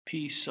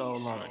Peace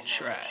soul on a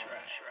track.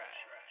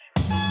 I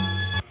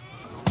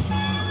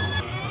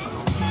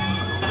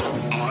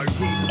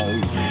will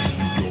always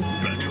be your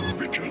better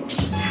riches.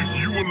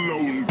 You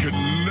alone can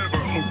never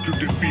hope to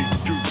defeat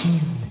you.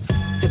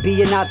 To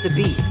be or not to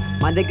be,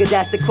 my nigga,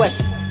 that's the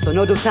question. So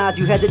know those times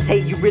you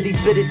hesitate, you really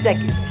spit in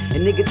seconds.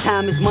 And nigga,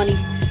 time is money,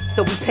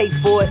 so we pay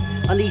for it.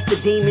 Unleash the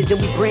demons and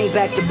we bring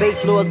back the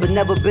base lords. But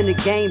never been a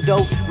game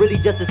though, really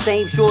just the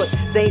same shorts.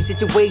 Same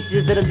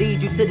situations that'll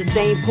lead you to the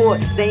same court.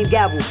 Same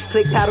gavel,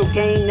 click paddle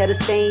game that'll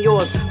stain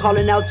yours.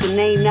 Calling out your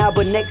name now,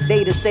 but next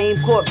day the same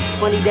court.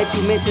 Funny that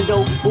you mentioned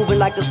though, moving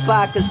like a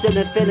spy,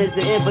 concealing feelings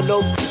in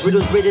envelopes.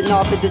 Riddles written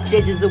off of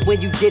decisions of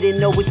when you didn't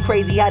know. It's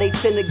crazy how they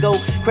tend to go.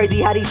 Crazy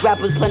how these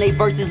rappers plan their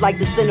verses like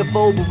the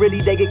centerfold, but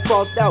really they get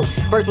crossed out.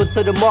 First one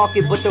to the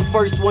market, but the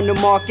first one to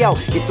mark out.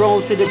 Get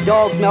thrown to the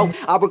dog's mouth.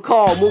 I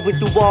recall moving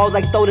through walls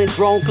like stolen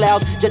drone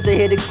clouds, just to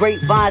hear the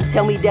grapevines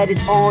tell me that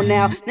it's on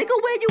now. Nigga,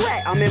 where you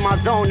at? I'm in my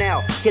zone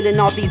now. Killing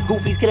off these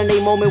goofies, killing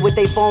their moment with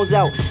their phones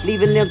out.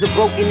 Leaving limbs of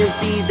broken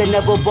MCs that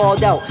never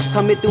balled out.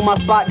 Coming through my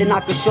spot, then I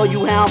can show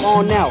you how I'm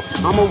on now.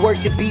 I'ma work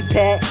the beat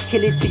pad,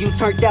 kill it till you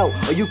turned out.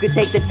 Or you can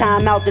take the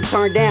time out to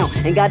turn down.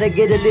 And gotta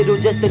get a little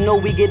just to know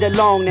we get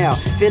along now.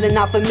 Feeling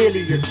not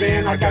familiar,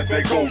 saying I got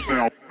that gold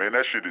sound. Man,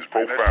 that shit is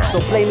profound. So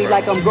play me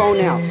like I'm grown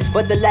now.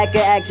 But the lack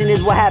of action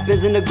is what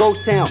happens in the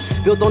ghost town.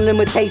 Built on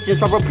limitations,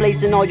 try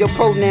replacing all your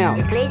pronouns.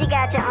 It's clear you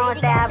got your own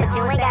style, but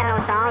you ain't got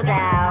no songs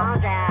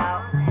out.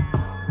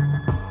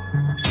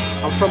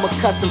 I'm from a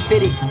custom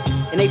fitted,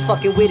 and they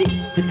fucking with it.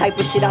 The type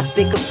of shit I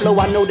spit can flow,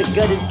 I know the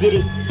gutters get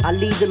it. I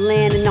leave the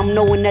land and I'm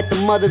knowing that the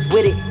mother's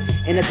with it.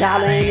 And a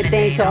dollar ain't a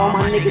thing to all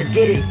my niggas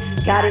get it.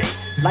 Got it?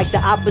 Like the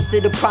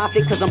opposite of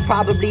profit, cause I'm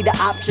probably the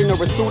option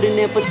or a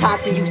pseudonym for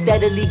toxin. You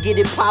steadily get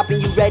it poppin',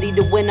 you ready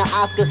to win an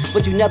Oscar,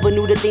 but you never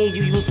knew the things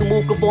you used to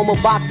move could form a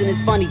boxing. It's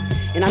funny,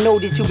 and I know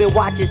that you've been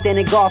watching,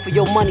 standing guard for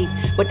your money,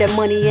 but that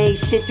money ain't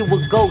shit to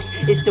a ghost.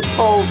 It's the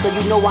pole, so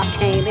you know I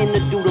came in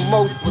to do the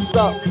most. What's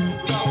up?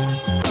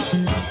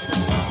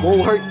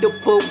 Won't hurt to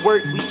put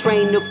work, we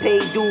train to pay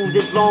dues.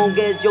 As long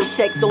as your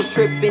checks don't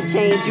trip and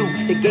change you.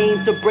 The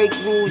game's to break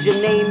rules, your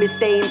name is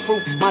staying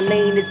proof. My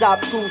lane is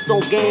obtuse,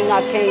 on gang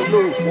I can't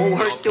lose. Won't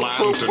hurt to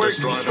put work,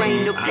 we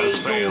train to pay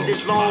dues.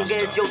 As long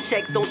as your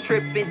checks don't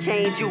trip and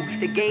change you.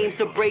 The game's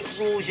to break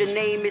rules, your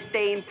name is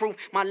staying proof.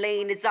 My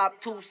lane is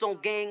obtuse, on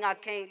gang I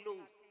can't lose.